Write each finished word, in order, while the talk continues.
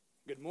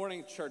Good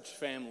morning, church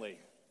family.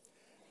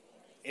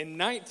 In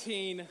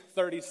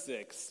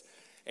 1936,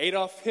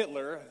 Adolf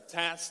Hitler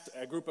tasked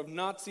a group of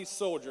Nazi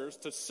soldiers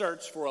to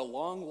search for a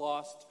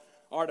long-lost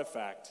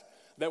artifact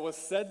that was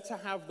said to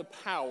have the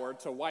power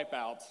to wipe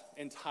out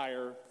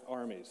entire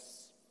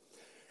armies.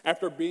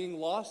 After being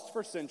lost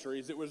for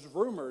centuries, it was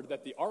rumored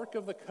that the Ark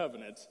of the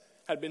Covenant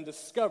had been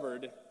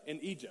discovered in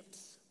Egypt.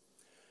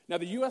 Now,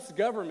 the U.S.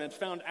 government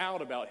found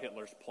out about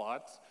Hitler's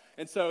plot,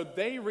 and so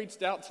they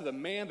reached out to the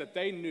man that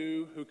they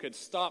knew who could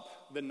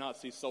stop the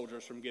Nazi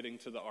soldiers from getting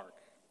to the Ark.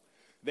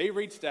 They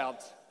reached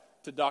out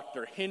to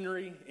Dr.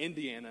 Henry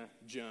Indiana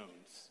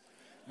Jones.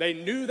 They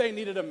knew they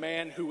needed a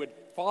man who would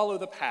follow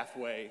the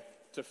pathway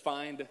to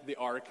find the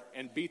Ark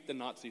and beat the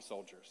Nazi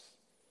soldiers.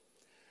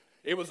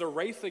 It was a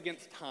race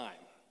against time.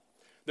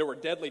 There were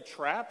deadly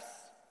traps,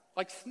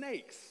 like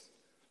snakes.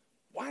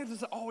 Why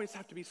does it always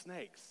have to be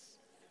snakes?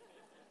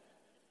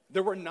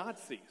 There were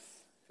Nazis.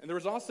 And there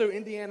was also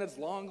Indiana's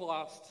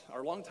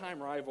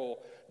longtime rival,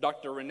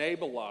 Dr. Rene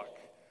Belloc,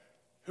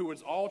 who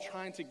was all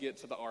trying to get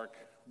to the Ark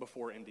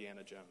before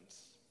Indiana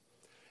Jones.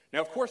 Now,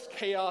 of course,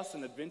 chaos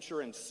and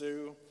adventure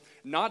ensue.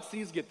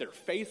 Nazis get their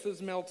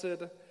faces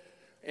melted,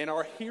 and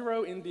our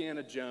hero,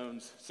 Indiana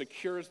Jones,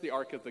 secures the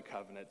Ark of the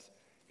Covenant,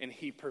 and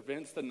he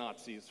prevents the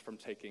Nazis from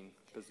taking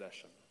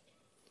possession.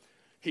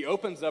 He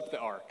opens up the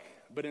Ark,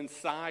 but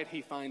inside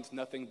he finds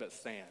nothing but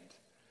sand.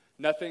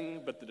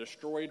 Nothing but the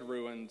destroyed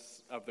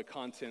ruins of the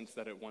contents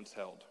that it once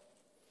held.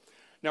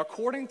 Now,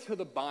 according to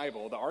the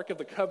Bible, the Ark of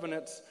the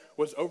Covenant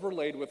was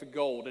overlaid with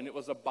gold, and it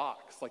was a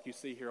box like you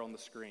see here on the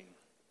screen.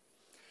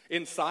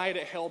 Inside,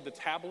 it held the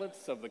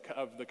tablets of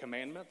the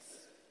commandments.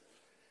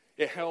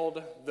 It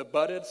held the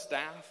budded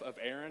staff of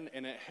Aaron,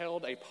 and it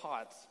held a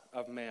pot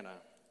of manna.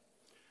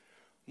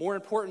 More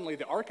importantly,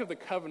 the Ark of the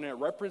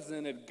Covenant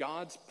represented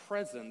God's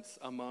presence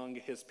among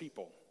his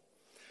people.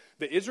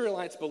 The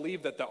Israelites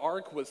believed that the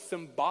ark was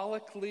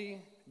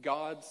symbolically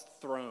God's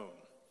throne,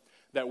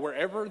 that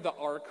wherever the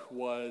ark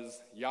was,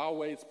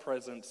 Yahweh's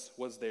presence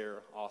was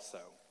there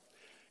also.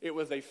 It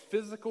was a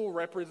physical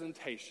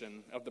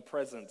representation of the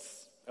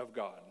presence of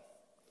God.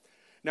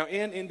 Now,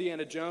 in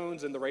Indiana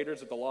Jones and the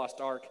Raiders of the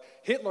Lost Ark,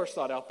 Hitler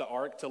sought out the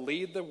ark to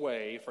lead the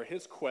way for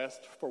his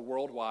quest for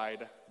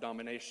worldwide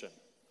domination.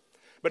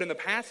 But in the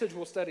passage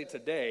we'll study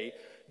today,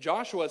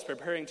 Joshua is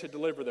preparing to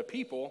deliver the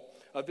people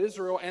of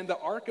Israel, and the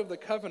Ark of the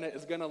Covenant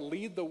is going to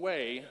lead the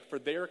way for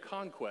their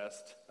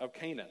conquest of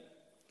Canaan.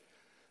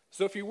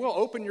 So if you will,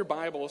 open your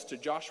Bibles to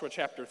Joshua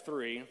chapter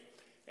 3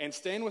 and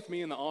stand with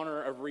me in the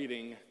honor of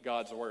reading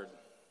God's Word.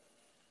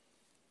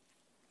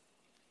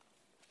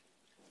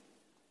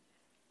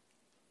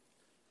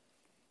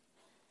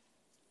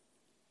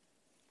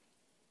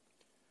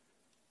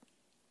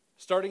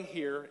 Starting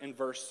here in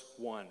verse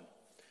 1.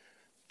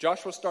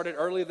 Joshua started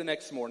early the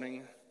next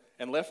morning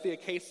and left the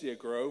acacia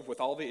grove with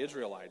all the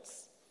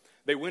Israelites.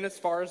 They went as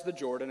far as the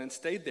Jordan and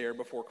stayed there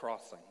before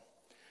crossing.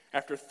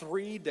 After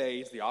 3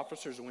 days, the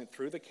officers went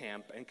through the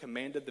camp and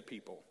commanded the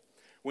people,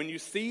 "When you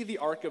see the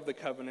Ark of the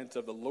Covenant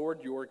of the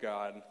Lord your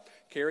God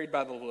carried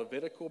by the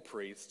Levitical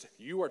priest,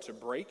 you are to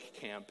break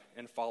camp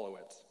and follow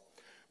it.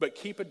 But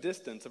keep a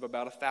distance of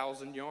about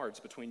 1,000 yards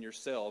between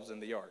yourselves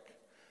and the Ark.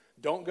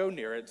 Don't go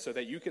near it so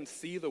that you can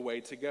see the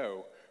way to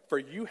go, for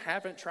you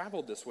haven't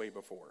traveled this way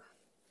before."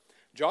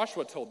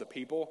 Joshua told the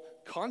people,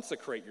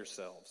 "Consecrate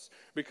yourselves,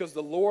 because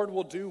the Lord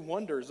will do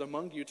wonders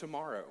among you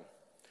tomorrow."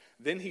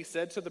 Then he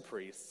said to the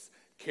priests,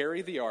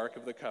 "Carry the Ark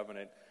of the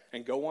Covenant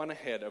and go on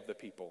ahead of the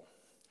people."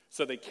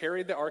 So they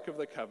carried the Ark of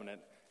the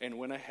Covenant and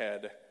went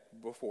ahead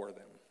before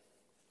them.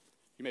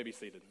 You may be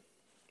seated.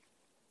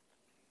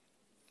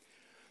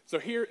 So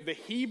here, the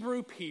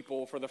Hebrew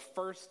people, for the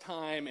first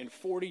time in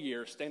 40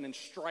 years, stand in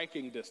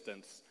striking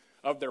distance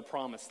of their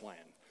promised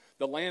land,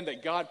 the land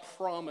that God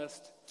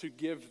promised to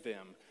give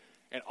them.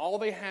 And all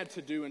they had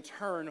to do in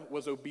turn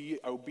was be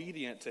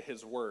obedient to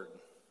his word.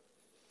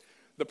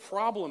 The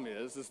problem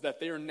is that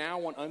they are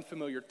now on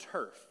unfamiliar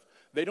turf.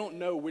 They don't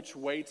know which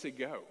way to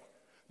go.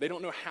 They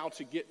don't know how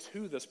to get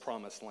to this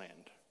promised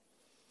land.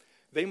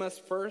 They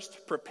must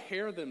first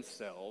prepare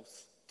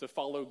themselves to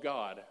follow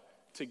God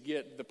to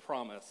get the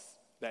promise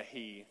that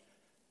he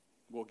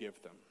will give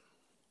them.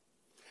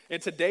 In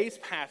today's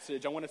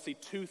passage, I want to see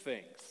two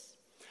things.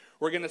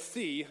 We're going to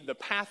see the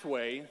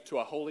pathway to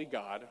a holy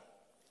God,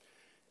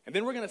 and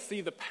then we're going to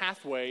see the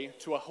pathway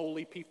to a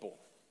holy people.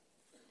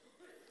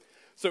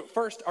 So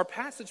first, our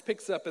passage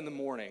picks up in the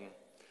morning,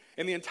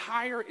 and the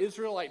entire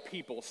Israelite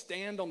people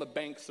stand on the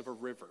banks of a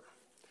river.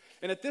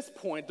 And at this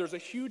point, there's a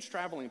huge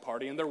traveling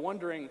party, and they're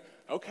wondering,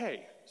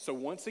 okay, so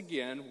once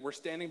again, we're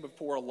standing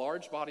before a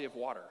large body of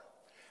water.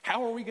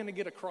 How are we going to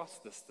get across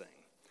this thing?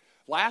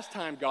 Last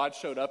time, God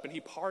showed up and he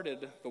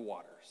parted the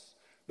waters,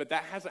 but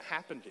that hasn't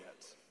happened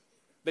yet.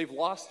 They've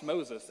lost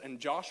Moses,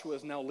 and Joshua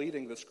is now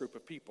leading this group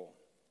of people.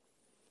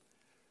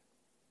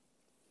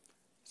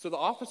 So the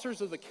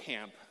officers of the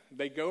camp,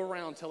 they go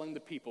around telling the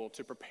people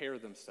to prepare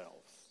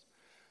themselves.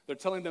 They're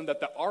telling them that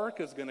the ark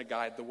is going to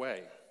guide the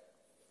way.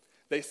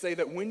 They say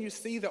that when you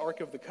see the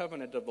Ark of the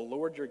Covenant of the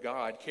Lord your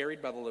God carried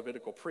by the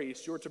Levitical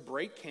priests, you are to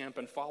break camp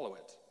and follow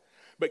it.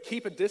 But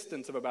keep a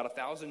distance of about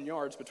 1,000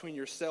 yards between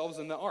yourselves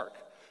and the Ark.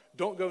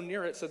 Don't go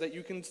near it so that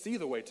you can see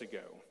the way to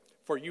go,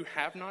 for you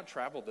have not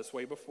traveled this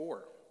way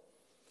before.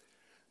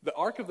 The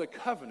Ark of the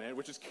Covenant,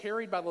 which is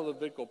carried by the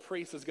Levitical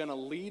priests, is going to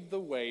lead the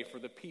way for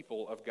the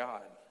people of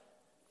God.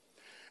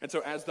 And so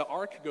as the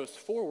Ark goes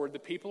forward, the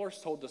people are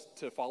told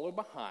to follow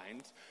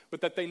behind, but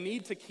that they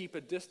need to keep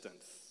a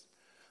distance.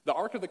 The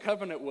Ark of the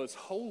Covenant was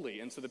holy,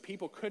 and so the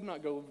people could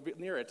not go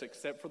near it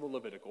except for the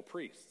Levitical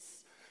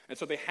priests. And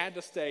so they had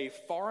to stay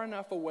far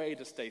enough away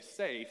to stay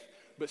safe,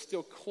 but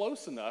still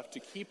close enough to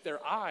keep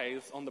their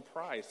eyes on the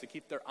prize, to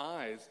keep their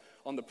eyes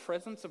on the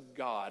presence of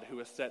God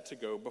who is set to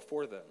go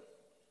before them.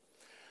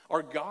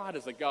 Our God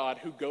is a God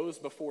who goes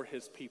before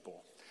his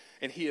people,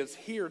 and he is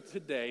here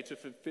today to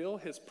fulfill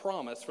his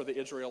promise for the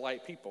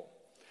Israelite people.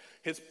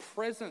 His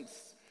presence,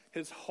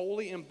 his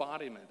holy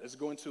embodiment, is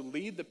going to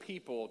lead the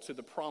people to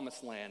the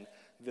promised land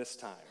this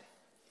time.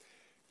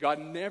 God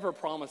never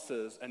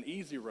promises an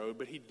easy road,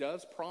 but he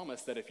does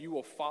promise that if you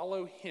will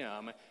follow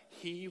him,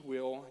 he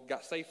will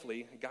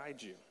safely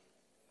guide you.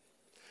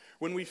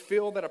 When we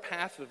feel that a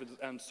path is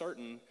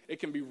uncertain, it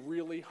can be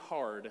really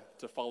hard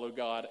to follow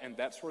God, and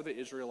that's where the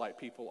Israelite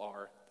people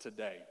are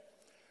today.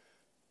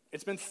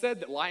 It's been said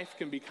that life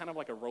can be kind of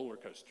like a roller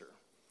coaster.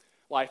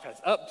 Life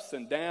has ups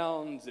and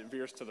downs. It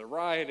veers to the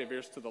right, it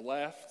veers to the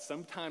left.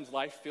 Sometimes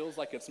life feels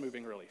like it's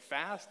moving really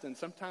fast, and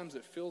sometimes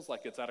it feels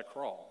like it's at a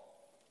crawl.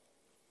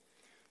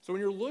 So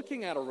when you're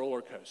looking at a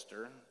roller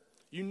coaster,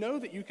 you know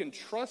that you can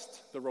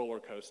trust the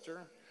roller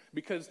coaster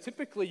because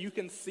typically you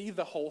can see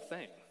the whole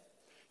thing.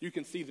 You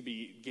can see the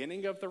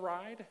beginning of the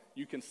ride,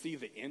 you can see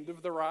the end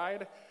of the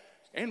ride,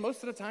 and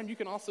most of the time you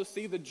can also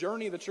see the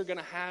journey that you're going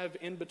to have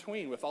in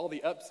between with all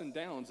the ups and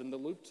downs and the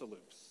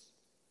loop-to-loops.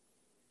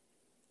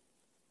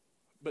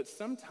 But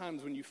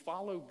sometimes when you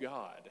follow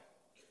God,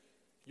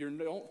 you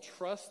don't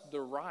trust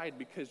the ride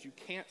because you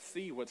can't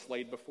see what's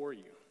laid before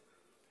you.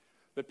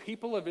 The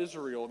people of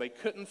Israel, they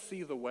couldn't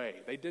see the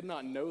way. They did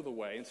not know the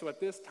way. And so at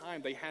this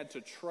time, they had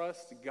to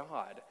trust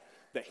God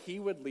that he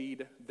would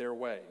lead their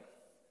way.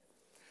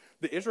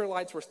 The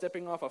Israelites were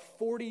stepping off a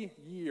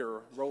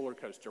 40-year roller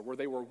coaster where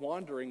they were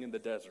wandering in the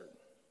desert.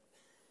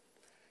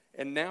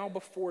 And now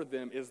before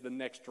them is the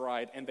next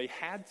ride, and they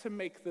had to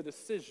make the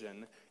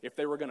decision if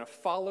they were going to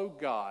follow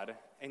God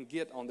and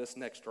get on this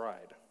next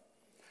ride.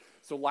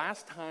 So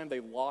last time they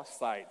lost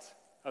sight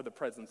of the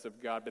presence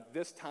of God, but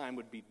this time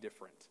would be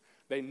different.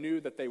 They knew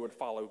that they would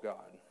follow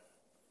God.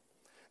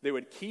 They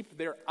would keep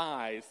their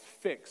eyes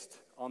fixed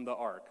on the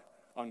ark,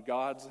 on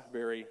God's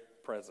very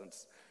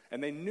presence.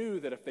 And they knew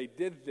that if they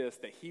did this,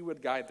 that he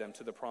would guide them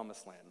to the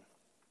promised land.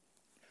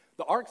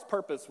 The ark's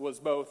purpose was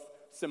both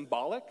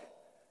symbolic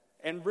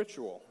and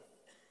ritual.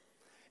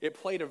 It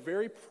played a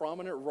very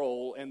prominent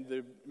role in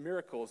the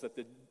miracles that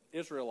the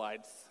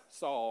Israelites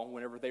saw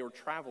whenever they were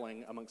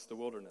traveling amongst the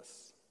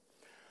wilderness.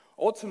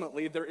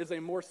 Ultimately, there is a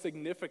more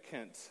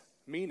significant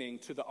meaning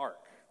to the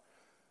ark.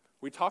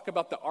 We talk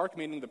about the ark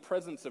meaning the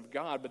presence of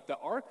God, but the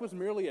ark was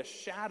merely a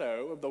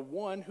shadow of the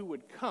one who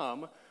would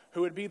come,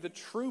 who would be the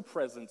true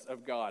presence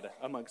of God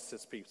amongst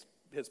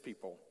his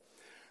people.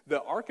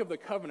 The Ark of the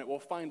Covenant will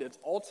find its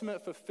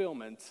ultimate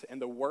fulfillment in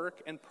the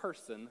work and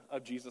person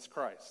of Jesus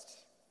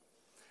Christ.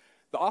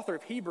 The author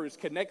of Hebrews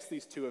connects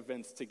these two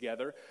events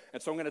together,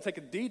 and so I'm going to take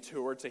a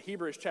detour to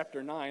Hebrews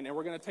chapter 9, and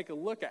we're going to take a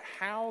look at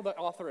how the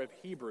author of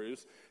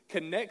Hebrews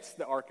connects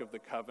the Ark of the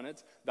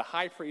Covenant, the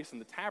high priest, and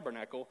the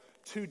tabernacle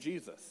to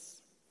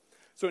Jesus.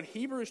 So in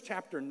Hebrews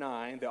chapter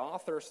 9, the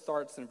author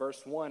starts in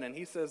verse 1, and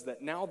he says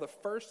that now the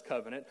first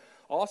covenant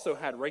also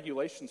had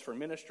regulations for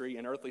ministry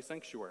and earthly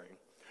sanctuary.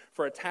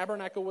 For a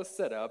tabernacle was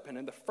set up, and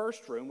in the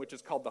first room, which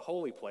is called the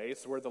holy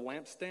place, were the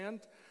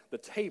lampstand, the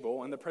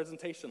table, and the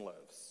presentation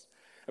loaves.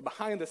 And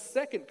behind the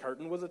second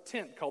curtain was a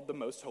tent called the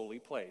most holy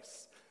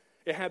place.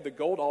 It had the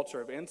gold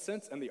altar of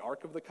incense and the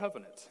Ark of the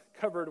Covenant,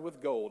 covered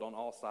with gold on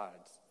all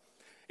sides,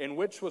 in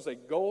which was a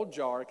gold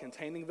jar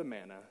containing the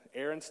manna,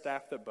 Aaron's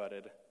staff that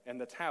budded, and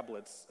the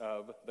tablets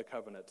of the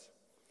covenant.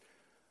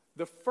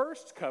 The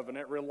first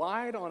covenant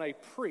relied on a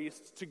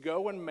priest to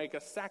go and make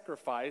a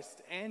sacrifice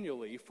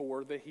annually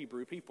for the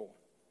Hebrew people.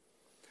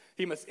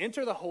 He must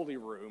enter the holy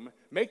room,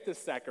 make this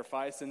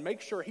sacrifice, and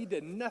make sure he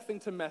did nothing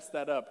to mess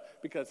that up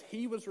because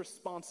he was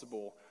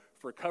responsible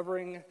for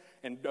covering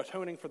and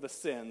atoning for the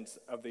sins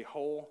of the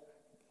whole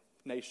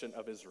nation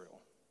of Israel.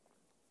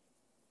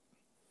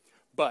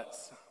 But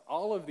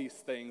all of these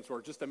things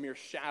were just a mere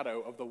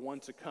shadow of the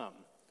one to come.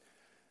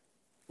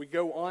 We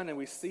go on and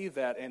we see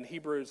that in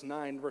Hebrews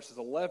 9, verses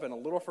 11, a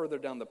little further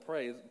down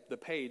the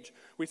page,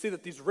 we see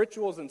that these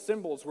rituals and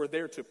symbols were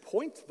there to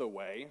point the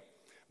way,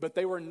 but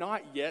they were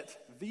not yet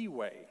the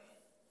way.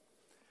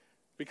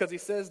 Because he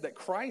says that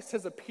Christ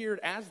has appeared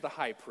as the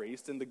high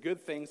priest, and the good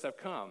things have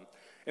come,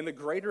 in the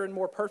greater and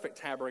more perfect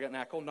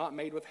tabernacle not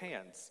made with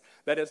hands,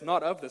 that is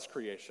not of this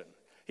creation.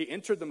 He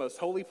entered the most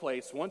holy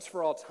place once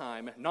for all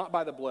time, not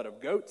by the blood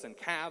of goats and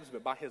calves,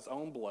 but by his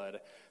own blood,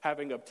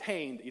 having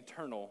obtained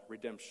eternal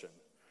redemption.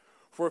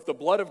 For if the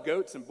blood of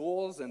goats and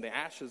bulls and the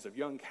ashes of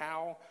young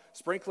cow,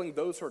 sprinkling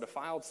those who are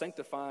defiled,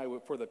 sanctify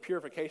for the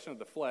purification of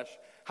the flesh,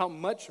 how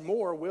much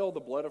more will the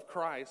blood of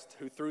Christ,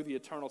 who through the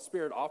eternal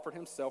Spirit offered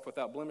himself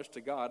without blemish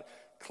to God,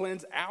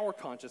 cleanse our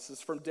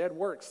consciences from dead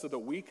works so that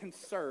we can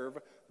serve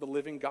the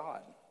living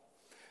God?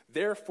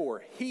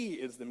 Therefore, he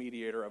is the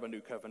mediator of a new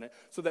covenant,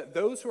 so that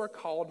those who are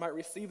called might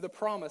receive the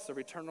promise of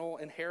eternal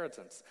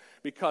inheritance,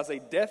 because a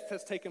death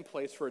has taken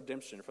place for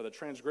redemption, for the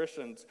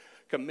transgressions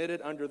committed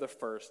under the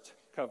first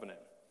covenant.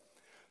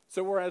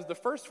 So whereas the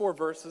first 4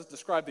 verses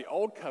describe the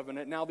old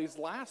covenant, now these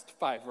last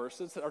 5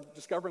 verses are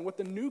discovering what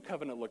the new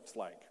covenant looks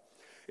like.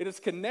 It is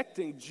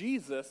connecting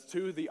Jesus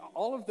to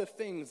all of the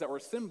things that were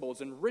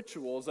symbols and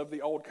rituals of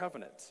the old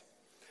covenant.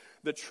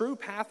 The true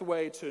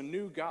pathway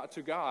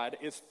to God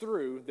is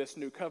through this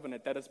new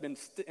covenant that has been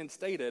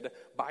instated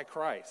by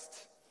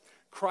Christ.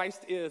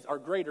 Christ is our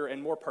greater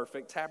and more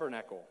perfect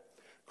tabernacle.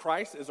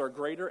 Christ is our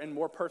greater and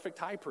more perfect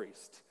high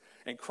priest.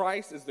 And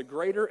Christ is the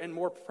greater and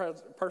more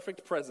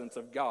perfect presence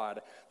of God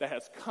that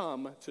has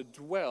come to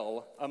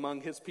dwell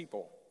among his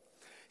people.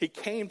 He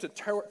came to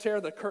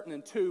tear the curtain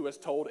in two, as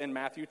told in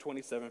Matthew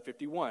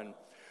 27:51.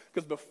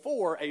 Because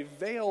before, a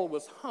veil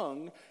was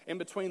hung in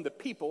between the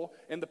people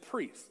and the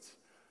priests.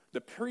 The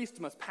priest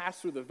must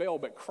pass through the veil,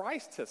 but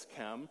Christ has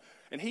come,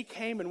 and he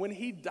came, and when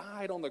he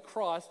died on the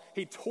cross,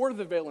 he tore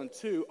the veil in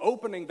two,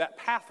 opening that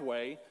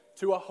pathway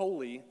to a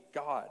holy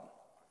God.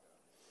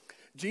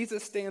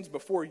 Jesus stands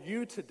before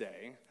you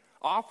today,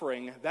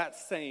 offering that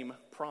same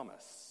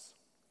promise.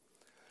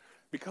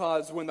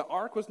 Because when the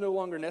ark was no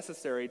longer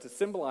necessary to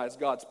symbolize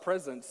God's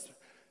presence,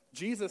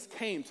 Jesus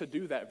came to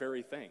do that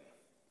very thing.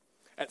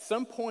 At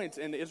some point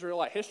in the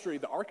Israelite history,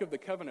 the Ark of the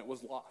Covenant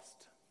was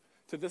lost.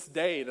 To this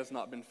day, it has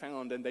not been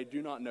found, and they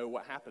do not know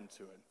what happened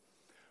to it.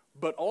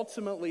 But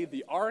ultimately,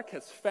 the ark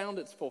has found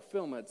its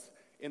fulfillment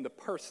in the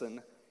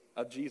person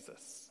of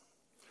Jesus.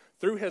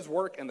 Through his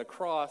work and the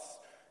cross,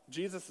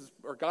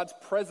 God's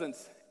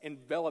presence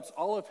envelops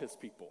all of his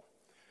people.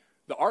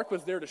 The ark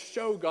was there to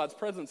show God's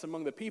presence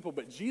among the people,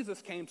 but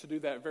Jesus came to do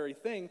that very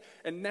thing.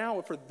 And now,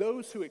 for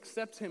those who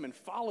accept him and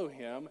follow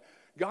him,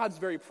 God's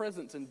very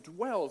presence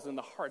indwells in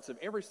the hearts of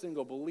every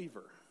single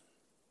believer.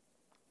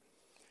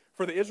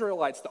 For the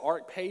Israelites, the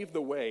ark paved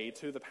the way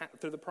to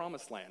the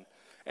promised land.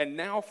 And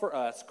now for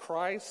us,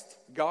 Christ,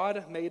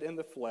 God made in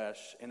the flesh,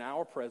 in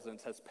our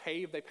presence, has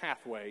paved a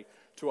pathway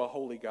to a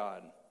holy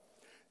God.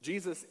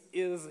 Jesus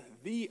is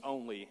the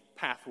only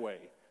pathway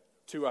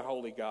to a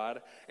holy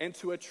God and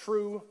to a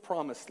true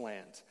promised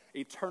land,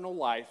 eternal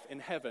life in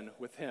heaven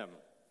with him.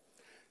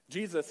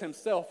 Jesus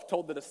himself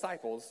told the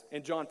disciples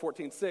in John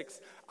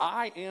 14:6,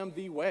 I am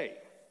the way.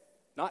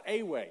 Not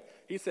a way.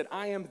 He said,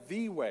 I am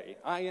the way,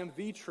 I am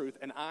the truth,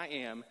 and I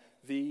am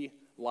the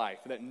life,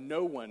 that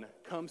no one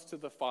comes to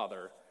the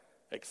Father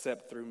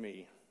except through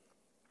me.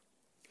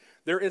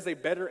 There is a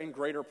better and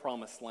greater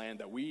promised land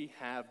that we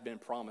have been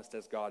promised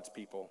as God's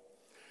people.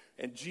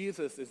 And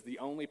Jesus is the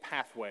only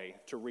pathway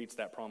to reach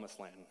that promised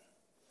land.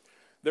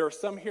 There are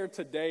some here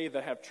today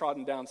that have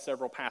trodden down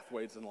several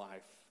pathways in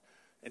life.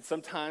 And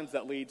sometimes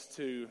that leads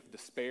to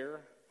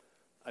despair,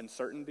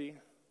 uncertainty.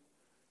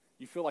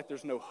 You feel like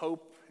there's no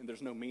hope and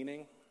there's no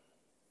meaning.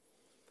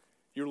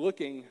 You're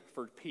looking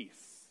for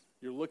peace.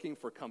 You're looking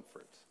for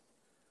comfort.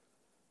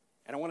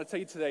 And I want to tell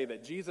you today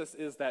that Jesus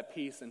is that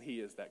peace and he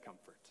is that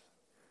comfort.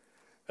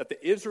 That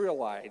the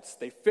Israelites,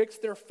 they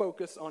fixed their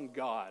focus on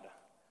God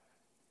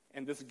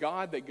and this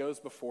God that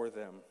goes before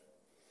them.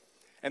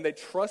 And they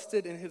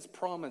trusted in his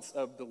promise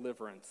of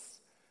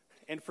deliverance.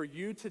 And for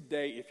you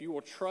today, if you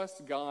will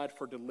trust God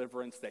for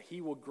deliverance, that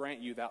he will grant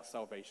you that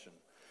salvation.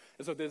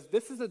 And so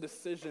this is a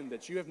decision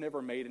that you have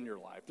never made in your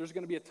life. There's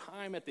going to be a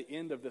time at the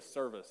end of this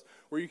service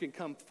where you can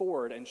come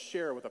forward and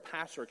share with a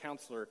pastor or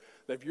counselor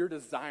of your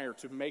desire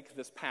to make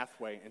this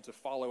pathway and to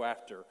follow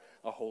after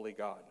a holy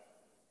God.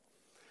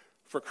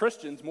 For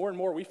Christians, more and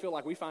more we feel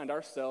like we find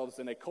ourselves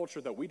in a culture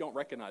that we don't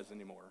recognize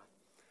anymore.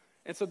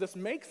 And so this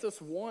makes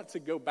us want to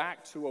go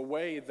back to a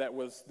way that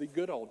was the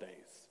good old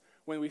days,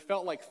 when we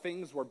felt like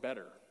things were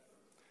better.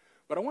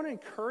 But I want to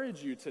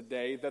encourage you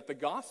today that the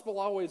gospel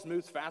always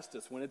moves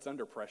fastest when it's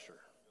under pressure.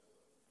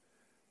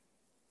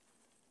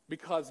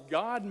 Because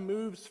God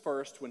moves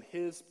first when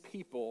his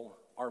people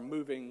are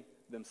moving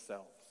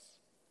themselves.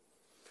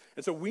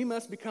 And so we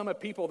must become a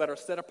people that are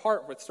set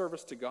apart with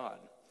service to God.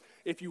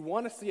 If you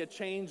want to see a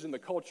change in the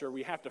culture,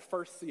 we have to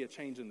first see a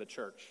change in the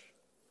church.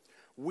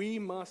 We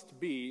must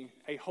be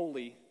a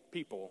holy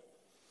people.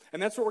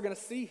 And that's what we're going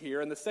to see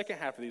here in the second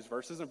half of these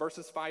verses. In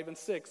verses 5 and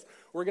 6,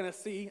 we're going to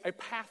see a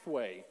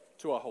pathway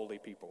to a holy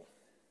people.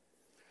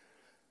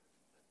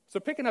 So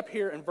picking up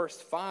here in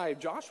verse 5,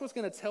 Joshua's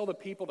going to tell the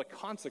people to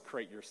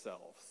consecrate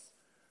yourselves.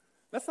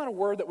 That's not a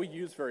word that we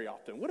use very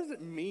often. What does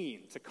it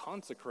mean to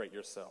consecrate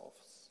yourselves?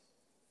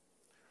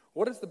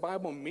 What does the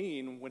Bible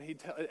mean when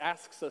it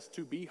asks us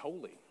to be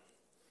holy?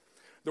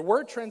 The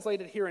word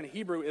translated here in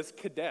Hebrew is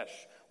kadesh,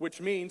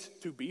 which means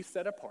to be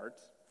set apart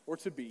or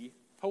to be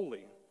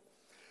holy.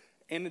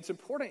 And it's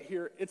important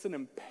here, it's an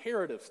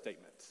imperative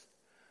statement.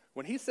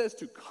 When he says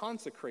to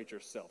consecrate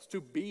yourselves,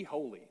 to be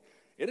holy,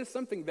 It is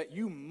something that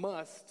you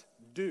must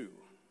do.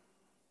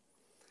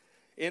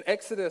 In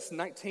Exodus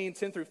 19,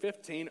 10 through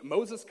 15,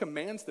 Moses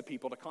commands the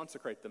people to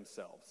consecrate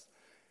themselves.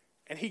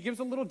 And he gives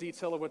a little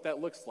detail of what that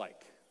looks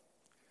like.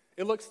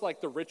 It looks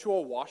like the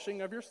ritual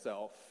washing of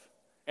yourself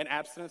and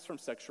abstinence from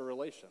sexual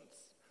relations.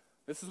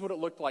 This is what it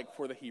looked like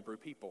for the Hebrew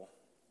people.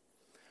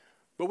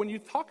 But when you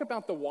talk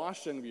about the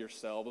washing of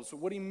yourselves,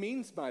 what he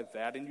means by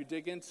that, and you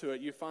dig into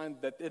it, you find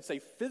that it's a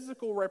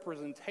physical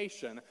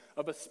representation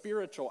of a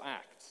spiritual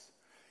act.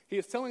 He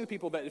is telling the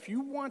people that if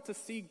you want to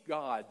see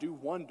God do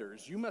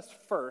wonders, you must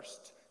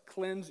first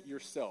cleanse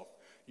yourself.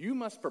 You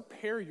must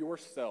prepare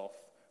yourself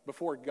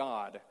before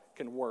God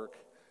can work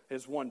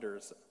his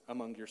wonders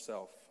among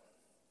yourself.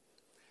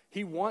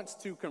 He wants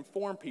to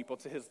conform people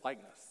to his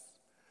likeness.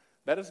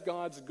 That is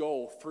God's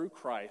goal through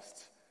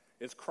Christ,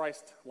 is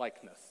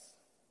Christ-likeness.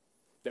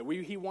 That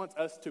he wants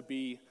us to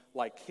be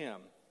like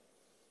him.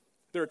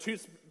 There are two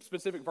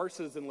specific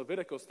verses in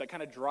Leviticus that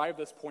kind of drive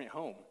this point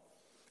home.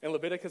 In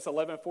Leviticus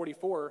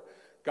 11:44,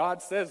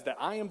 God says that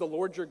I am the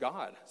Lord your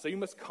God, so you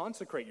must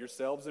consecrate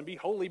yourselves and be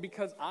holy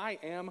because I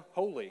am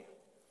holy.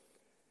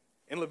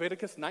 In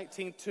Leviticus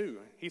 19:2,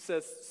 he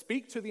says,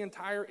 speak to the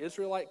entire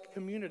Israelite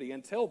community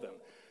and tell them,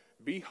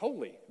 be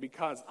holy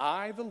because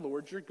I, the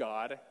Lord your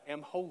God,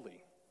 am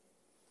holy.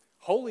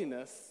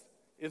 Holiness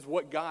is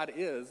what God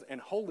is,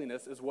 and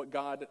holiness is what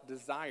God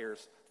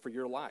desires for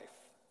your life.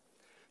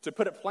 To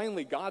put it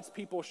plainly, God's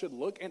people should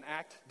look and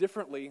act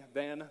differently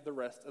than the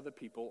rest of the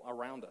people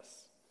around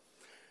us.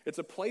 It's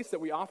a place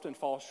that we often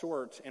fall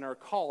short in our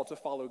call to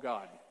follow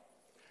God.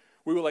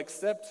 We will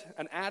accept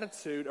an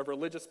attitude of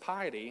religious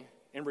piety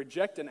and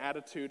reject an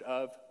attitude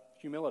of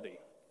humility.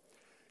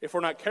 If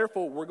we're not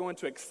careful, we're going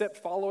to accept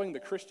following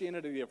the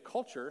Christianity of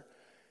culture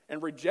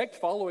and reject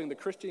following the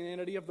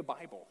Christianity of the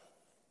Bible.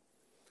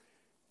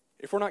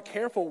 If we're not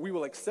careful, we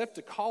will accept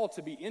a call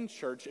to be in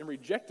church and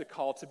reject a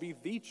call to be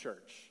the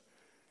church.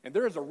 And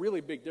there is a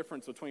really big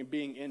difference between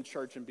being in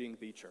church and being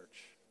the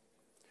church.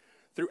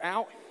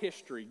 Throughout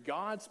history,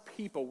 God's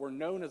people were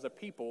known as a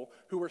people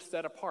who were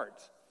set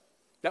apart.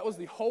 That was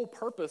the whole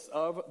purpose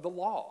of the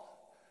law.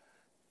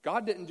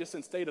 God didn't just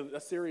instate a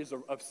series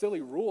of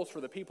silly rules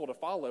for the people to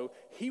follow.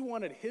 He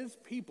wanted his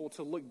people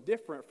to look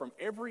different from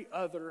every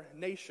other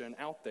nation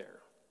out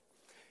there.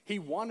 He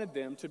wanted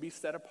them to be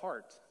set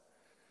apart.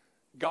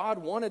 God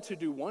wanted to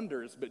do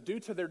wonders, but due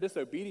to their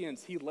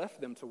disobedience, he left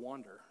them to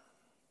wander.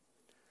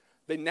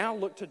 They now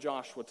look to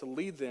Joshua to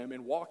lead them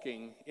in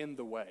walking in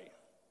the way.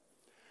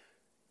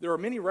 There are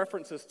many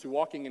references to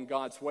walking in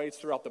God's ways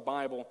throughout the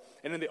Bible,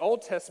 and in the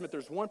Old Testament,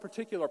 there's one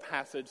particular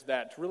passage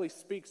that really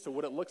speaks to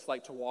what it looks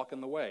like to walk in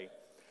the way.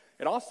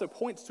 It also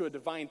points to a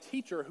divine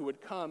teacher who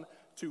would come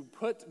to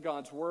put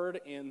God's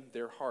word in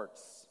their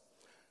hearts.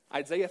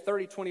 Isaiah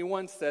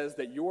 30:21 says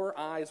that your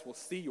eyes will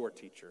see your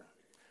teacher.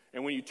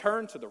 And when you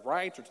turn to the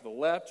right or to the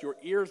left, your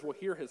ears will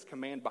hear his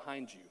command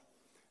behind you.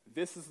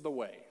 This is the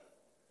way.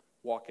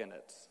 Walk in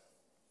it.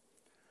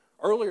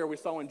 Earlier we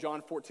saw in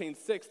John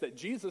 14:6 that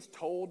Jesus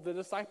told the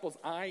disciples,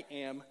 I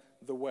am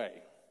the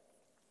way.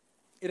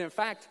 And in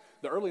fact,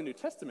 the early New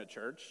Testament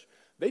church,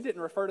 they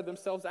didn't refer to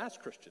themselves as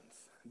Christians.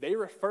 They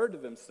referred to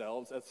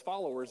themselves as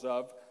followers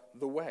of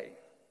the way.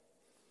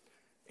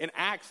 In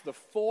Acts, the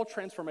full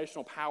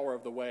transformational power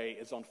of the way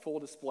is on full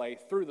display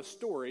through the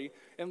story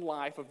and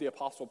life of the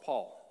Apostle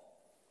Paul.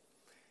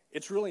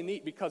 It's really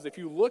neat because if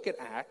you look at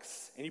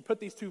Acts and you put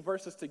these two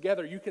verses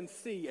together, you can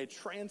see a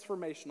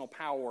transformational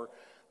power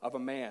of a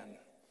man.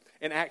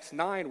 In Acts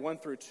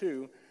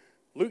 9:1-2,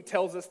 Luke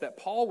tells us that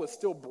Paul was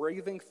still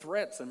breathing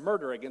threats and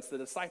murder against the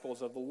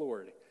disciples of the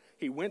Lord.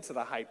 He went to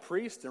the high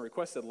priest and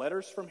requested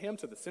letters from him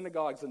to the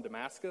synagogues in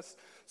Damascus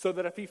so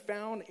that if he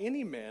found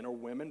any men or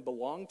women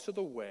belonged to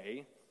the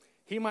way,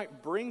 he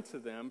might bring to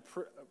them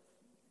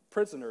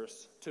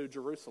prisoners to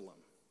Jerusalem.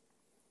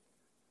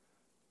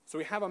 So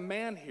we have a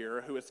man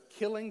here who is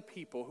killing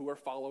people who are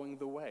following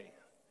the way.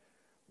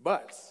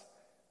 But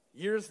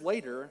years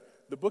later,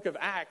 the book of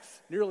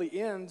Acts nearly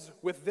ends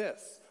with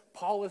this.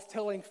 Paul is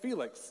telling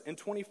Felix in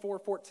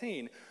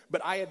 24:14,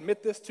 but I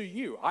admit this to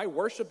you, I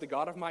worship the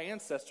God of my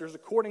ancestors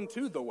according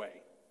to the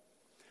way,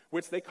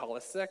 which they call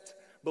a sect,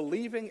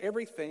 believing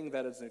everything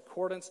that is in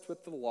accordance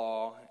with the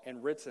law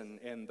and written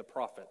in the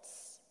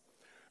prophets.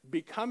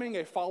 Becoming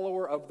a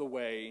follower of the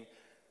way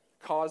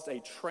caused a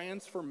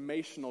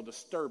transformational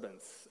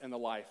disturbance in the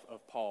life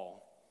of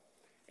Paul.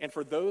 And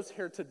for those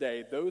here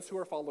today, those who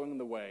are following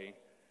the way,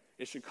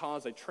 it should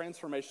cause a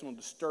transformational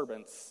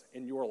disturbance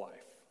in your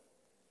life.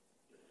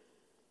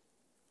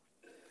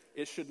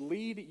 It should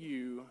lead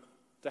you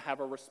to have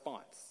a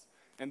response,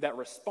 and that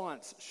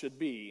response should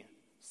be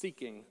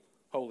seeking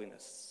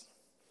holiness.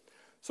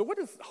 So what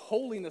does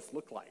holiness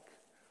look like?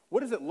 What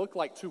does it look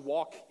like to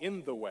walk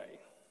in the way?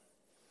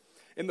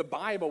 In the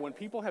Bible, when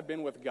people have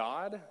been with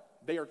God,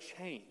 they are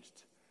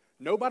changed.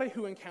 Nobody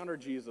who encountered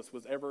Jesus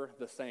was ever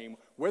the same,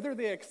 whether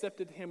they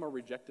accepted him or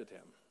rejected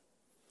him.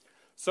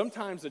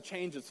 Sometimes the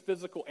change is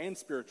physical and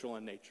spiritual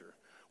in nature.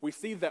 We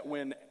see that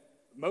when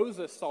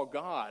Moses saw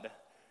God,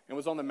 and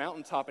was on the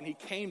mountaintop, and he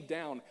came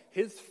down.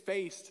 His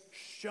face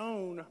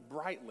shone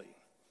brightly.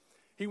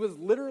 He was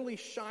literally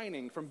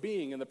shining from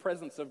being in the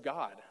presence of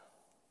God.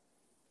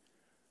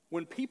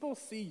 When people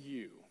see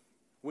you,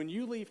 when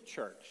you leave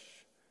church,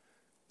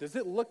 does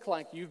it look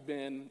like you've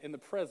been in the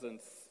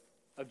presence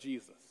of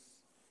Jesus?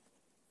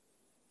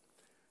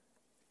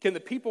 Can the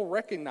people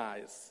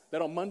recognize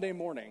that on Monday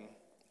morning,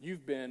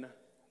 you've been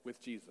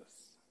with Jesus?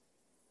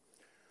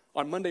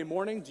 On Monday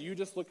morning, do you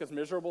just look as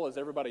miserable as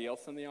everybody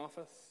else in the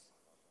office?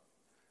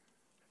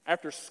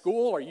 After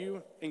school, are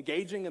you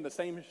engaging in the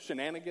same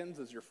shenanigans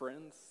as your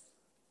friends?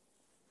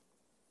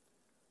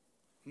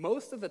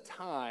 Most of the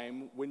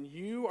time, when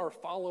you are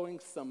following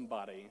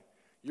somebody,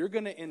 you're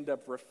going to end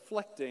up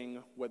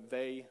reflecting what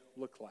they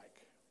look like.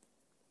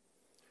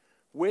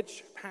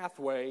 Which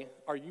pathway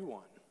are you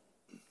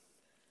on?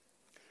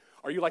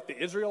 Are you like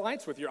the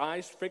Israelites with your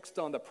eyes fixed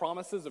on the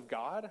promises of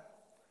God?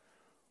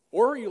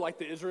 Or are you like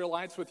the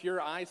Israelites with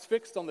your eyes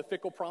fixed on the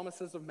fickle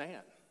promises of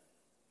man?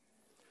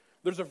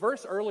 There's a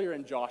verse earlier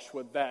in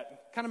Joshua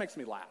that kind of makes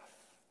me laugh.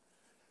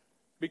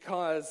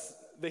 Because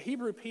the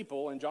Hebrew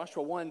people in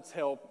Joshua 1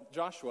 tell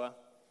Joshua,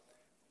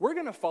 we're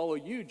going to follow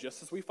you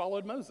just as we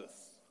followed Moses.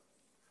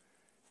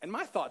 And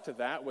my thought to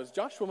that was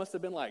Joshua must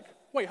have been like,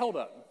 wait, hold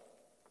up.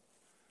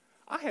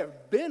 I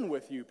have been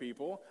with you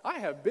people. I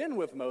have been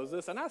with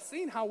Moses, and I've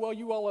seen how well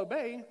you all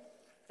obey.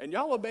 And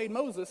y'all obeyed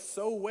Moses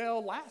so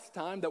well last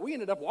time that we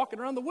ended up walking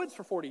around the woods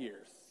for 40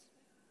 years.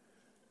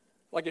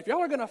 Like, if y'all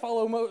are going to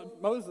follow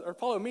Moses or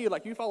follow me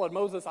like you followed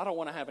Moses, I don't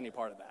want to have any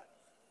part of that.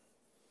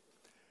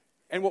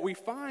 And what we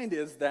find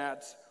is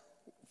that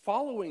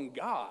following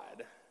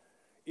God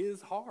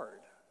is hard.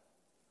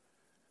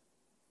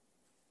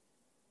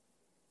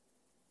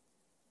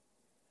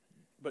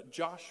 But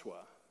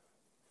Joshua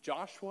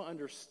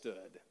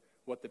understood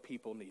what the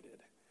people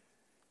needed.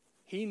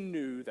 He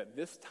knew that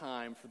this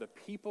time for the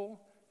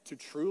people to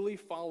truly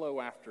follow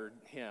after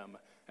him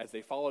as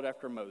they followed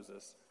after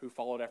Moses, who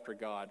followed after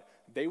God,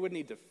 they would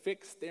need to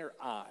fix their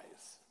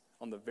eyes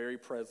on the very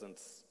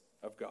presence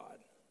of God.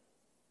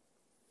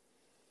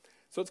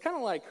 So it's kind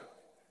of like,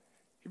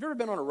 have you ever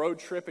been on a road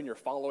trip and you're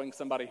following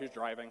somebody who's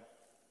driving?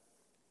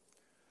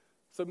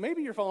 So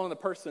maybe you're following the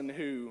person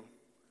who,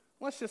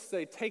 let's just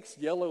say, takes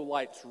yellow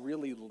lights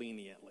really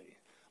leniently.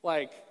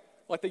 Like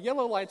the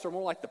yellow lights are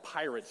more like the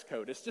pirate's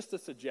code. It's just a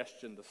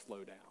suggestion to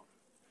slow down.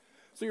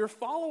 So you're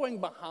following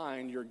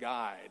behind your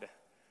guide,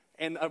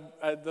 and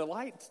the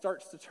light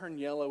starts to turn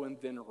yellow and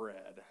then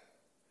red.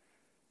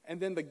 And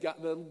then the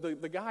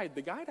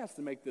guide has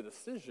to make the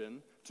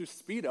decision to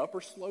speed up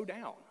or slow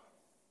down.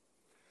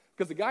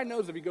 Because the guy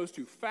knows if he goes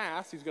too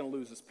fast, he's going to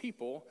lose his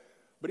people.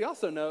 But he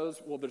also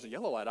knows, well, there's a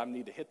yellow light. I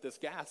need to hit this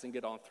gas and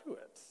get on through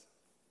it.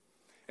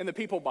 And the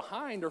people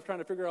behind are trying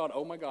to figure out,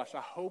 oh my gosh,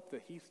 I hope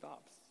that he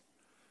stops.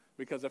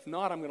 Because if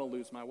not, I'm going to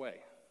lose my way.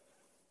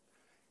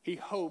 He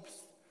hopes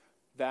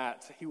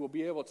that he will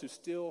be able to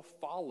still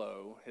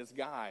follow his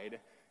guide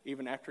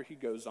even after he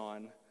goes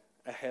on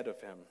ahead of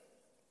him.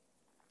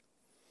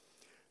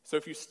 So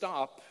if you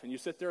stop and you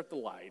sit there at the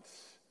lights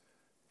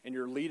and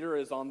your leader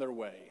is on their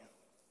way,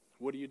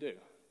 what do?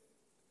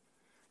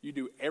 You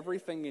do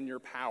everything in your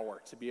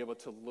power to be able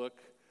to look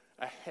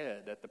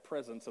ahead at the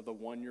presence of the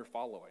one you're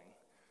following.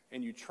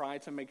 And you try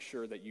to make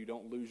sure that you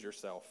don't lose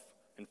yourself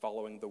in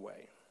following the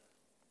way.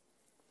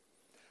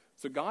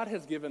 So God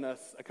has given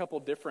us a couple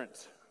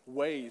different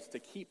ways to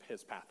keep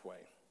his pathway.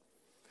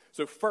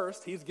 So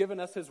first, he's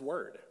given us his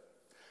word.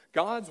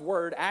 God's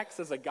word acts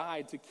as a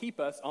guide to keep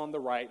us on the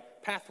right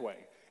pathway.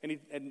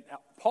 And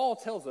Paul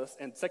tells us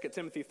in 2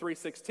 Timothy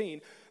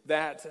 3:16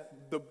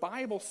 that the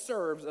Bible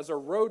serves as a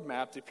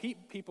roadmap to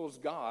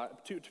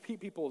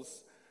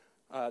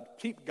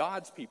keep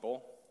God's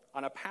people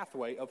on a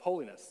pathway of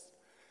holiness.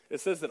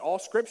 It says that all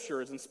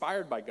Scripture is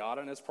inspired by God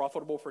and is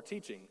profitable for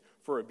teaching,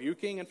 for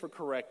rebuking, and for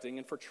correcting,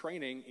 and for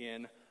training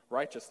in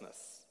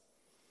righteousness.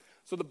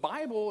 So the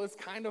Bible is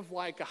kind of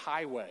like a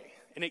highway,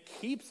 and it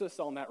keeps us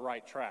on that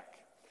right track.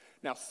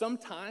 Now,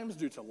 sometimes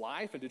due to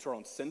life and due to our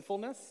own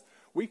sinfulness,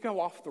 we go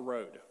off the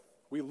road.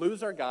 We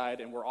lose our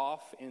guide, and we're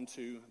off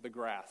into the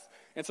grass.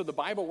 And so the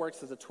Bible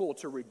works as a tool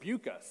to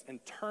rebuke us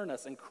and turn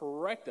us and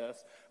correct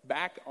us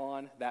back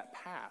on that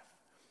path.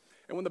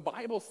 And when the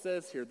Bible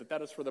says here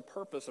that is for the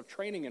purpose of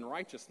training in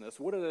righteousness,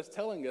 what it is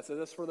telling us is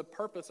it's for the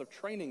purpose of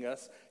training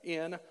us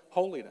in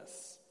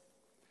holiness.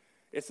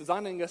 It's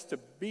designing us to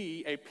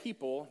be a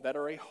people that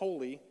are a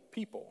holy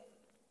people.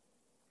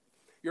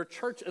 Your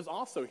church is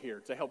also here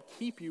to help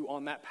keep you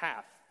on that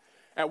path.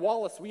 At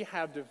Wallace, we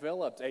have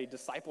developed a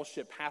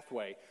discipleship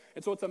pathway.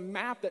 And so it's a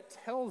map that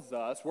tells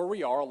us where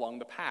we are along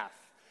the path.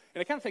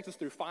 And it kind of takes us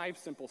through 5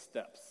 simple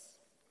steps.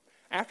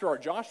 After our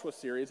Joshua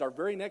series, our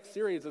very next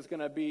series is going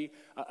to be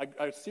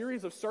a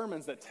series of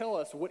sermons that tell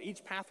us what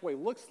each pathway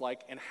looks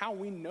like and how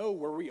we know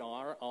where we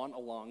are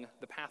along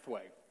the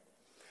pathway.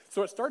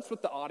 So it starts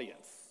with the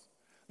audience.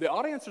 The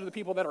audience are the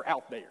people that are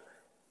out there.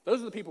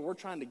 Those are the people we're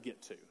trying to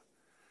get to.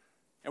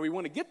 And we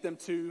want to get them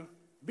to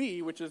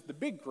B, which is the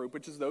big group,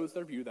 which is those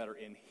of you that are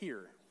in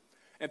here.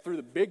 And through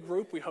the big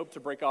group, we hope to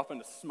break off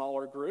into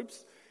smaller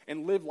groups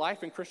and live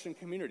life in Christian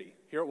community.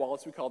 Here at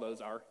Wallace, we call those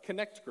our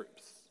connect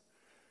groups.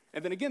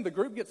 And then again, the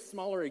group gets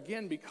smaller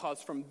again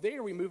because from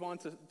there we move on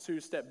to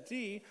step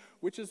D,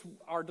 which is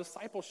our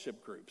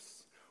discipleship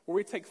groups, where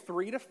we take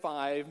 3 to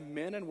 5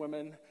 men and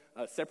women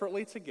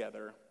separately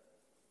together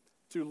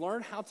to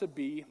learn how to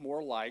be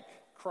more like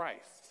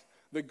Christ.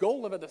 The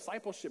goal of a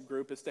discipleship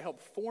group is to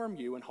help form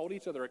you and hold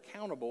each other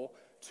accountable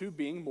to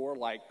being more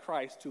like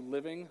Christ, to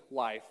living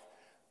life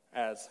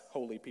as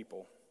holy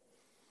people.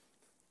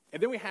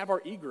 And then we have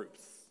our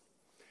E-groups.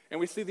 And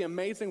we see the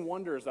amazing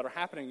wonders that are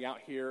happening out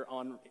here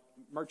on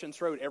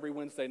Merchants Road every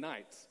Wednesday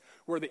nights,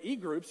 where the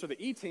E-groups or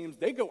the E-teams,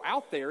 they go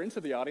out there into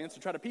the audience to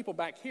try to people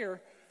back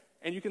here,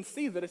 and you can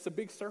see that it's a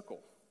big circle.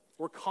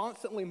 We're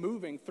constantly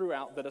moving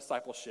throughout the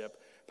discipleship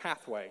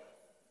pathway.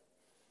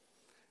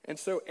 And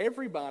so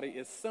everybody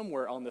is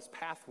somewhere on this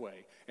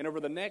pathway. And over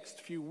the next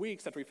few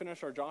weeks after we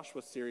finish our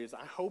Joshua series,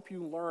 I hope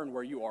you learn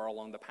where you are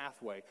along the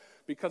pathway,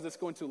 because it's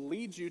going to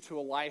lead you to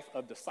a life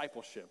of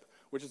discipleship,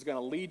 which is going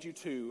to lead you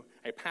to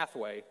a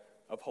pathway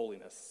of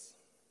holiness.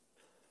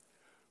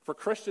 For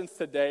Christians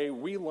today,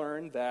 we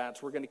learn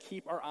that we're going to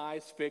keep our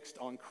eyes fixed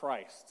on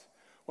Christ.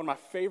 One of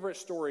my favorite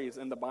stories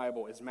in the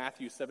Bible is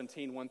Matthew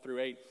 17, 1 through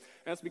 8.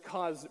 And it's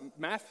because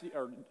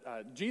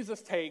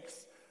Jesus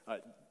takes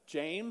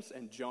James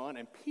and John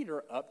and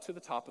Peter up to the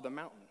top of the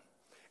mountain.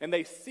 And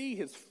they see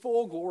his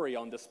full glory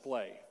on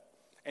display.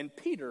 And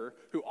Peter,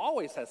 who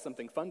always has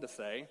something fun to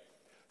say,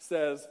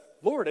 says,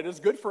 "Lord, it is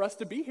good for us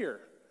to be here."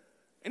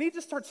 And he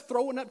just starts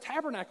throwing up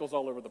tabernacles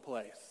all over the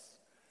place.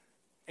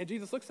 And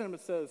Jesus looks at him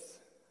and says,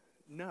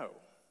 "No,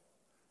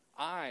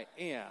 I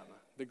am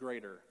the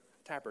greater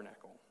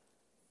tabernacle."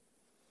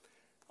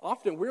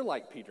 Often we're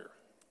like Peter.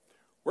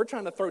 We're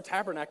trying to throw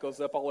tabernacles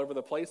up all over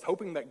the place,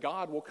 hoping that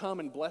God will come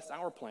and bless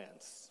our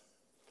plans.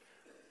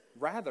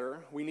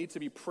 Rather, we need to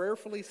be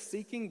prayerfully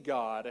seeking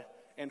God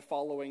and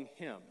following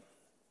him.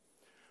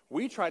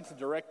 We try to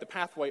direct the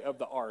pathway of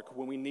the ark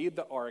when we need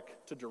the ark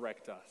to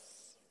direct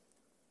us.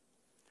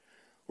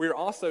 We are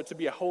also to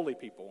be a holy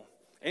people.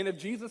 And if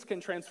Jesus can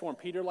transform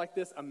Peter like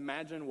this,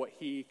 imagine what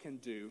he can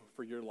do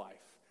for your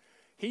life.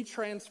 He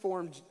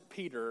transformed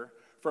Peter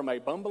from a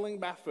bumbling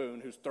buffoon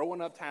who's throwing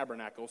up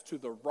tabernacles to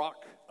the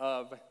rock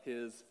of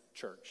his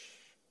church.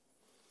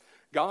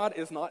 God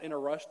is not in a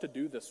rush to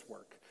do this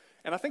work.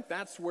 And I think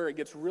that's where it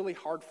gets really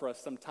hard for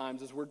us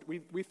sometimes, is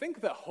we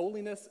think that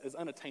holiness is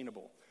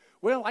unattainable.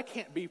 Well, I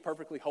can't be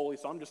perfectly holy,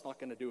 so I'm just not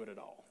going to do it at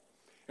all.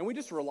 And we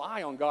just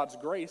rely on God's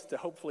grace to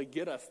hopefully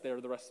get us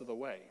there the rest of the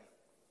way.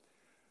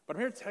 But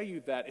I'm here to tell you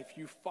that if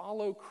you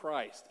follow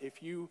Christ,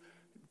 if you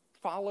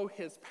follow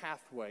his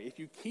pathway, if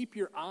you keep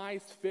your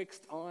eyes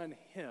fixed on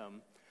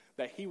him,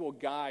 that he will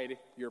guide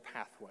your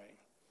pathway.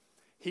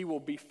 He will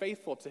be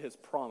faithful to his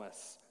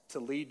promise to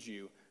lead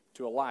you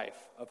to a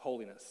life of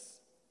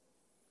holiness.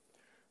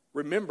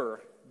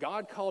 Remember,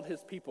 God called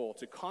his people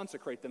to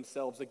consecrate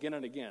themselves again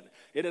and again.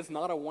 It is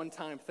not a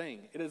one-time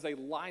thing. It is a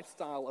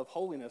lifestyle of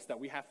holiness that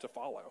we have to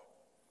follow.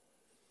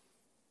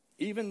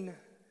 Even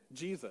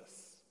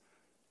Jesus,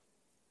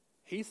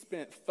 he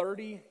spent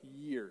 30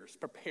 years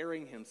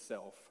preparing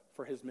himself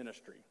for his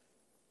ministry.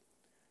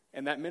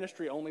 And that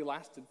ministry only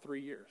lasted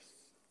 3 years.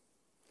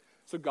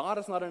 So God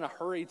is not in a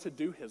hurry to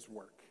do his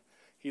work.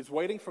 He's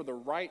waiting for the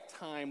right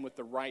time with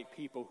the right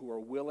people who are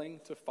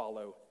willing to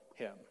follow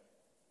him.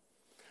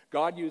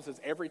 God uses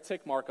every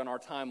tick mark on our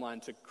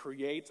timeline to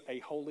create a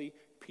holy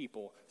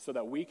people so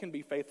that we can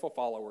be faithful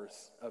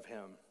followers of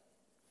him.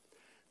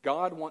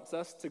 God wants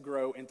us to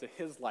grow into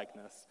his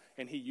likeness,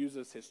 and he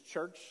uses his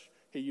church,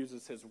 he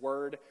uses his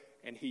word,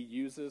 and he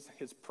uses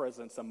his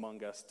presence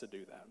among us to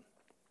do that.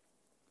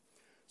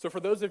 So for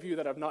those of you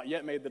that have not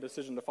yet made the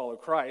decision to follow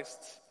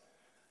Christ,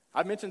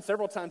 I've mentioned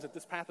several times that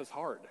this path is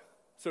hard.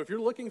 So if you're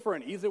looking for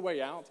an easy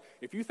way out,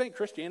 if you think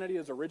Christianity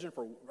is a religion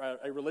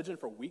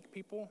for weak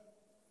people,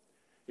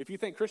 if you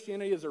think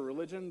Christianity is a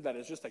religion that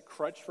is just a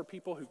crutch for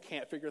people who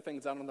can't figure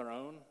things out on their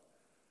own,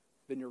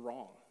 then you're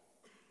wrong.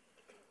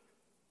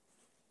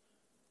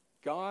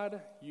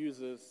 God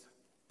uses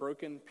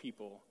broken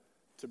people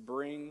to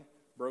bring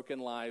broken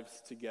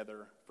lives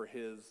together for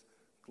his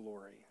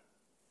glory.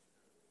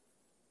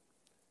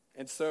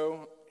 And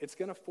so it's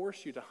going to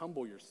force you to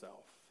humble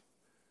yourself.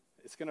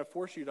 It's going to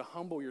force you to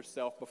humble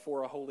yourself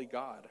before a holy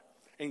God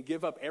and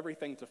give up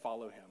everything to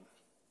follow him.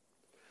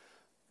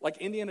 Like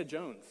Indiana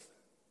Jones,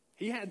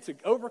 he had to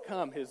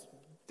overcome his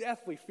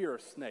deathly fear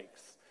of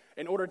snakes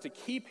in order to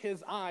keep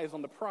his eyes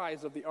on the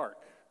prize of the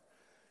ark.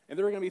 And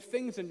there are going to be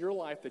things in your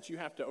life that you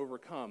have to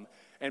overcome.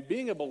 And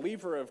being a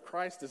believer of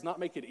Christ does not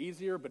make it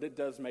easier, but it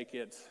does make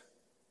it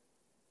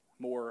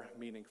more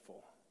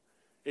meaningful.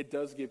 It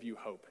does give you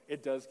hope.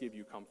 It does give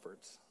you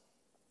comfort.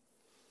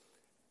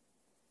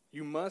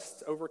 You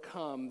must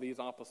overcome these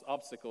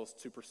obstacles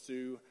to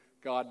pursue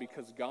God,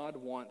 because God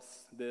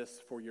wants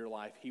this for your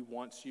life. He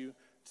wants you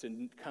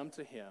to come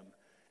to him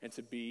and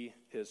to be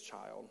his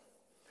child.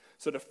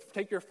 So to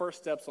take your first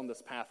steps on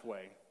this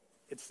pathway,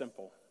 it's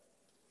simple.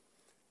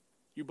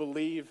 You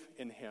believe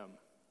in him.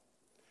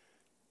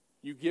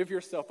 You give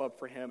yourself up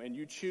for him, and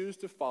you choose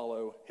to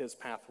follow his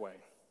pathway.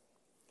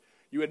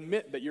 You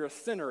admit that you're a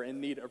sinner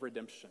in need of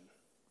redemption.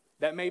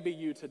 That may be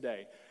you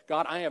today.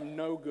 God, I am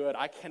no good.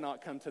 I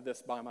cannot come to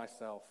this by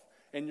myself.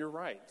 And you're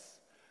right,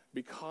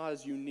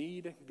 because you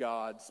need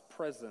God's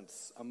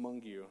presence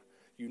among you.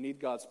 You need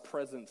God's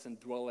presence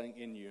indwelling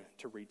in you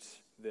to reach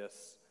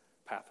this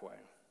pathway.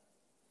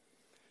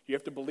 You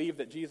have to believe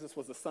that Jesus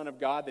was the Son of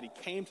God, that he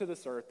came to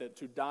this earth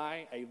to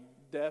die a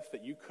death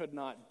that you could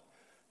not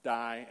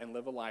die and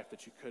live a life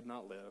that you could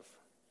not live.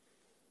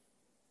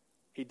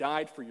 He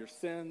died for your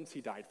sins.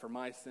 He died for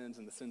my sins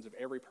and the sins of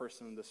every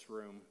person in this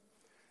room.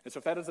 And so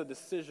if that is a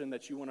decision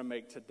that you want to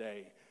make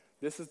today,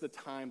 this is the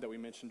time that we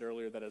mentioned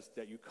earlier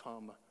that you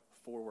come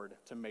forward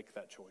to make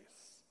that choice.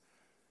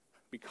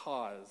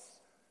 Because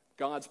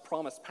God's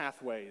promised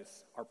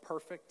pathways are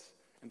perfect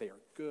and they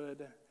are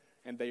good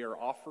and they are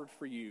offered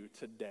for you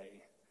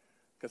today.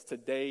 Because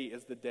today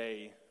is the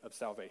day of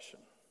salvation.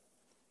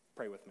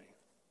 Pray with me.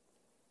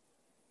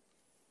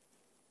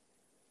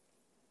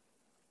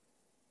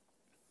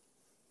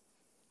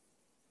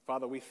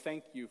 Father, we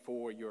thank you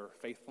for your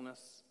faithfulness,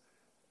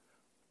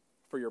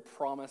 for your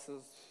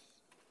promises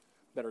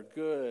that are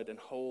good and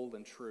whole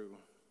and true.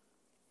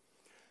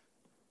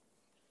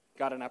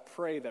 God, and I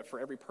pray that for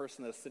every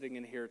person that is sitting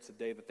in here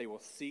today, that they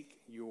will seek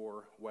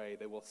your way.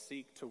 They will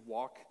seek to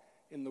walk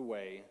in the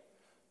way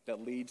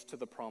that leads to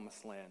the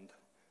promised land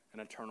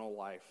and eternal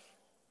life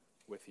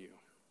with you.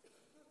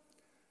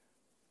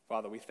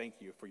 Father, we thank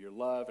you for your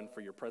love and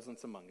for your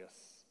presence among us.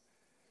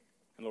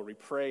 And Lord, we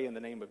pray in the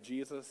name of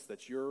Jesus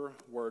that your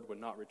word would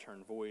not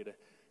return void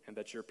and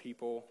that your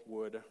people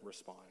would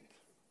respond.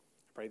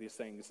 I pray these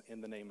things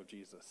in the name of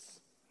Jesus.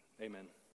 Amen.